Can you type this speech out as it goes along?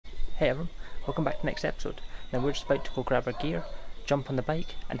Hey everyone, welcome back to the next episode. Now we're just about to go grab our gear, jump on the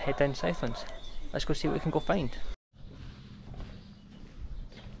bike and head down Southlands. Let's go see what we can go find.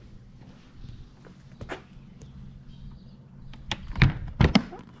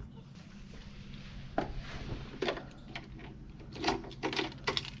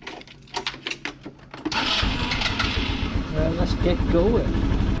 Well, let's get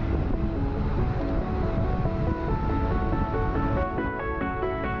going.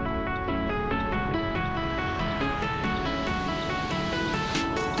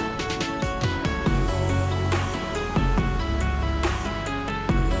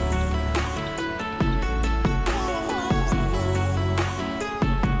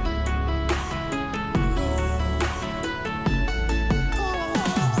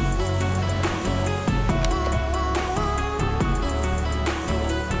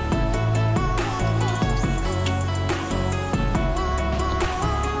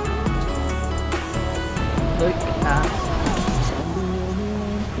 Look at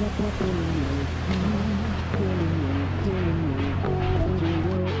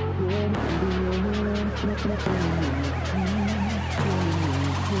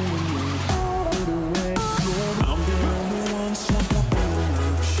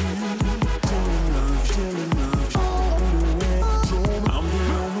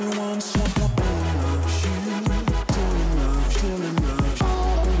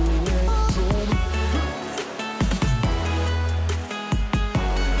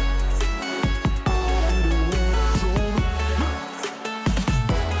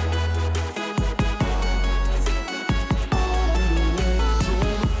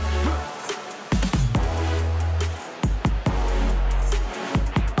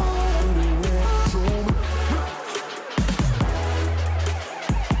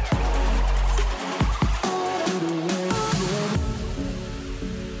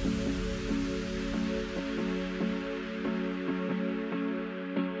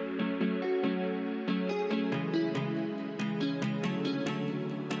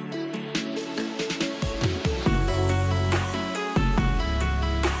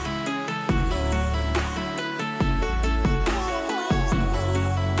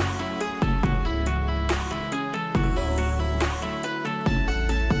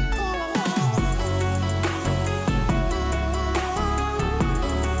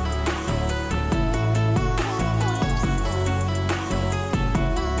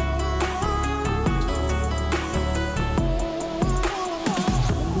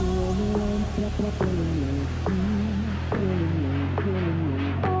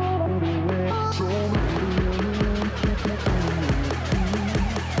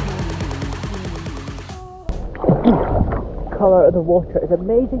colour of the water is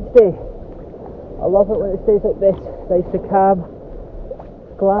amazing today. I love it when it stays like this, nice and calm,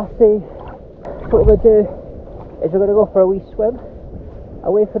 glassy. So what we're going to do is we're going to go for a wee swim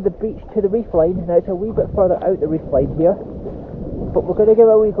away from the beach to the reef line. Now it's a wee bit further out the reef line here, but we're going to give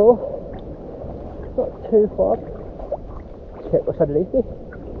it a wee go. It's not too far. Check what's underneath me.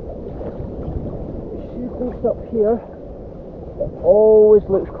 Shoot up here. It always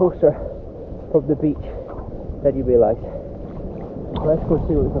looks closer from the beach than you realise. Let's go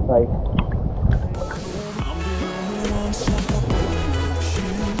see what we can find.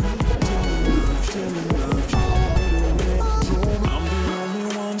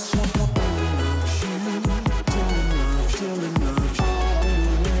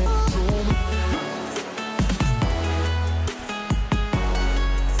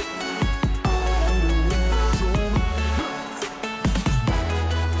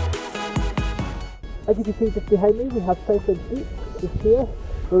 As you can see just behind me, we have Southlands Beach, just here,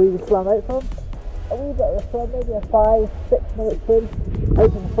 where we just swam out from. A wee bit of a swim, maybe a 5-6 minute swim, out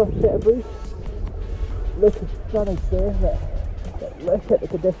of the first set of reefs. Look, it's stunning today, isn't it? But look at the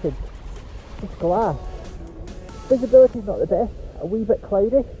conditions. It's glass. Visibility's not the best, a wee bit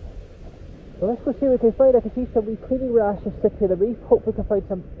cloudy. So let's go see what we can find. I can see some wee cleaning wrasses sitting on the reef. Hopefully we can find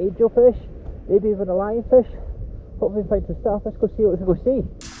some angelfish, maybe even a lionfish. Hopefully we can find some stuff. Let's go see what we can go see.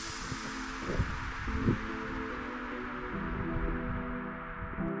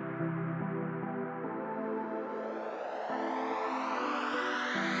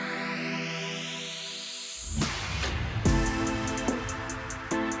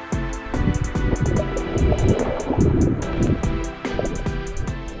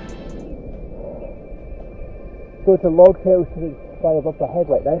 So it's a logtail sitting flying above my head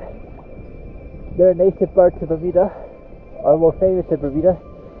right now. They're a native bird to Bermuda, or more famous in Bermuda.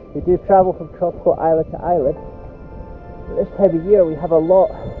 They do travel from tropical island to island. But this time of year we have a lot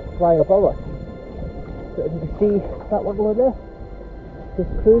flying above us. So as you can see, that one over there,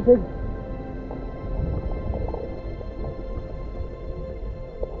 just cruising.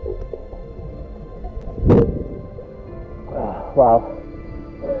 Oh, wow.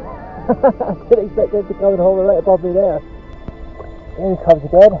 I didn't expect him to come and hover right above me there. Here he comes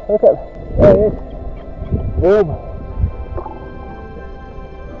again. Look at him. There he is. Boom.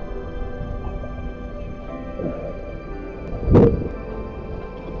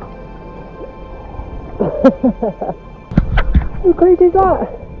 How crazy is that?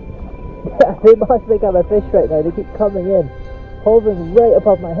 Yeah, they must think I'm a fish right now. They keep coming in, hovering right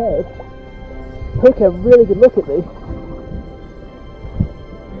above my head, taking a really good look at me.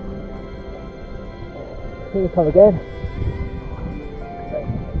 Here they come again. Right,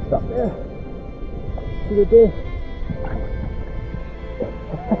 stop there. What do they do?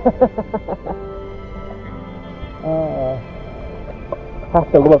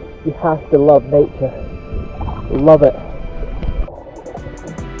 You have to love nature. Love it.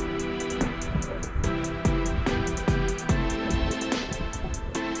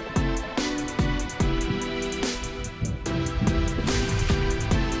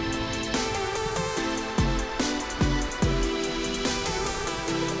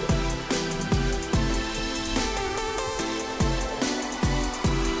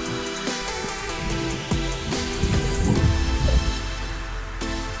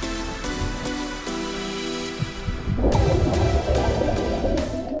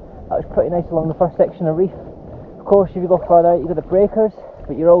 That was pretty nice along the first section of reef. Of course, if you go further out, you've got the breakers,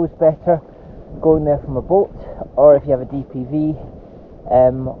 but you're always better going there from a boat, or if you have a DPV,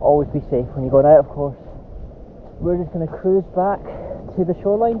 always be safe when you're going out, of course. We're just going to cruise back to the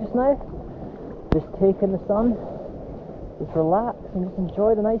shoreline just now, just take in the sun, just relax and just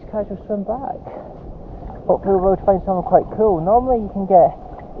enjoy the nice casual swim back. Hopefully we'll be able to find something quite cool. Normally you can get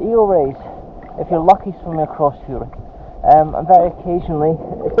eel rays if you're lucky swimming across here. And very occasionally,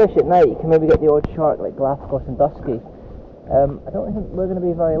 especially at night, you can maybe get the odd shark like Galapagos and Dusky. I don't think we're going to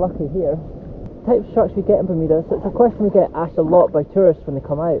be very lucky here. The types of sharks we get in Bermuda, so it's a question we get asked a lot by tourists when they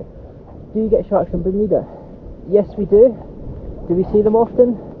come out. Do you get sharks in Bermuda? Yes, we do. Do we see them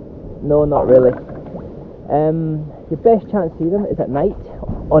often? No, not really. Your best chance to see them is at night,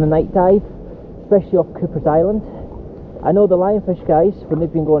 on a night dive, especially off Cooper's Island. I know the lionfish guys, when they've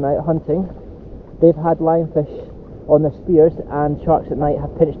been going out hunting, they've had lionfish on their spears and sharks at night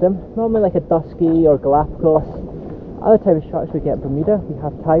have pinched them. Normally like a Dusky or Galapagos. Other type of sharks we get in Bermuda, we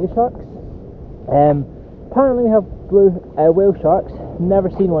have tiger sharks. Apparently we have blue whale sharks, never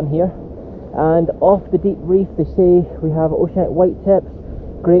seen one here. And off the deep reef they say we have oceanic white tips,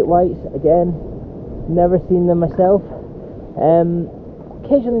 great whites, again, never seen them myself.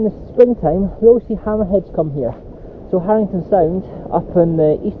 Occasionally in the springtime we always see hammerheads come here. So Harrington Sound, up on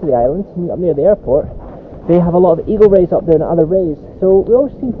the east of the island, up near the airport, they have a lot of eagle rays up there and other rays. So we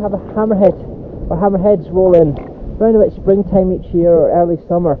always seem to have a hammerhead, or hammerheads roll in around about springtime each year or early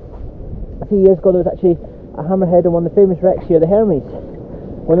summer. A few years ago there was actually a hammerhead on one of the famous wrecks here, the Hermes.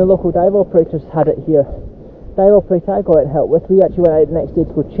 One of the local dive operators had it here. Dive operator I got out and helped with, we actually went out the next day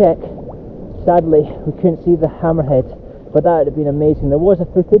to go check. Sadly we couldn't see the hammerhead, but that would have been amazing. There was a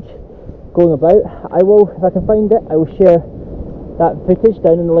footage going about. I will, if I can find it, I will share that footage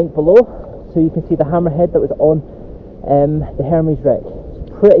down in the link below, so you can see the hammerhead that was on the Hermes wreck.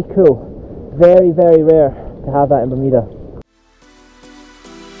 It's pretty cool. Very, very rare to have that in Bermuda.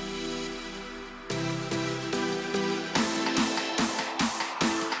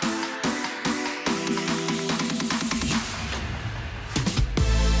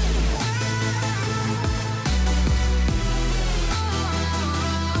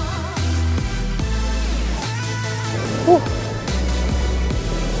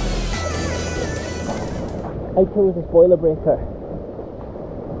 I chose this boiler breaker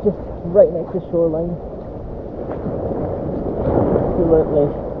just right next to the shoreline. Absolutely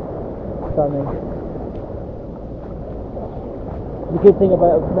stunning. The good thing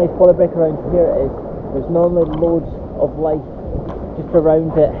about a nice boiler breaker around here is there's normally loads of life just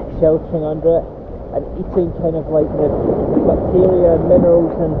around it, sheltering under it and eating kind of like the bacteria and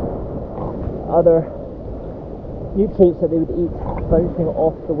minerals and other nutrients that they would eat, bouncing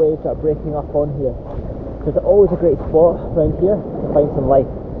off the waves that are breaking up on here. So it's always a great spot around here to find some life.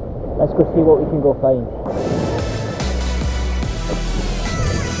 Let's go see what we can go find.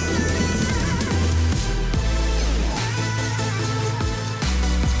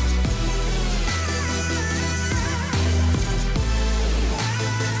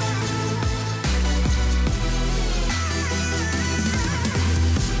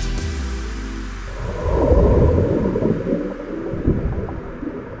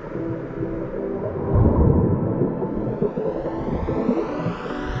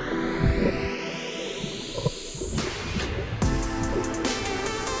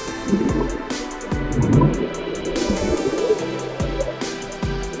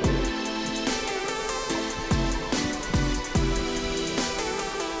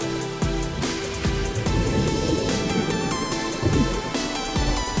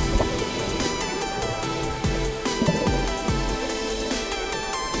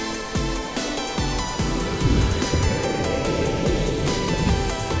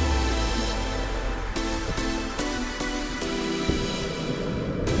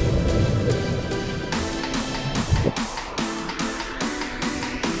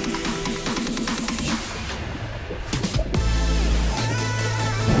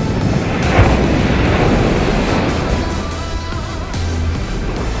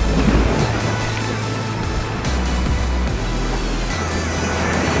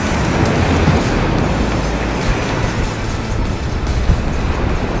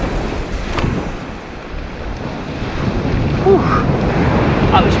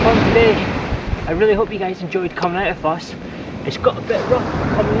 That was fun today. I really hope you guys enjoyed coming out with us. It's got a bit rough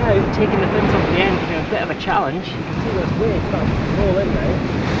coming out, taking the fins off the end has been a bit of a challenge. You can see this wave starting to roll in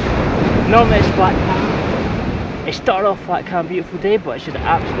now. Normally it's flat cam. It started off flat cam, beautiful day, but it's just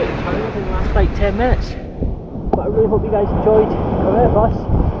absolutely turned in the last like 10 minutes. But I really hope you guys enjoyed coming out with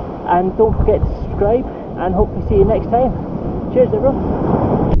us. And don't forget to subscribe and hopefully see you next time. Cheers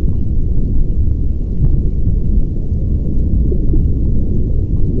everyone.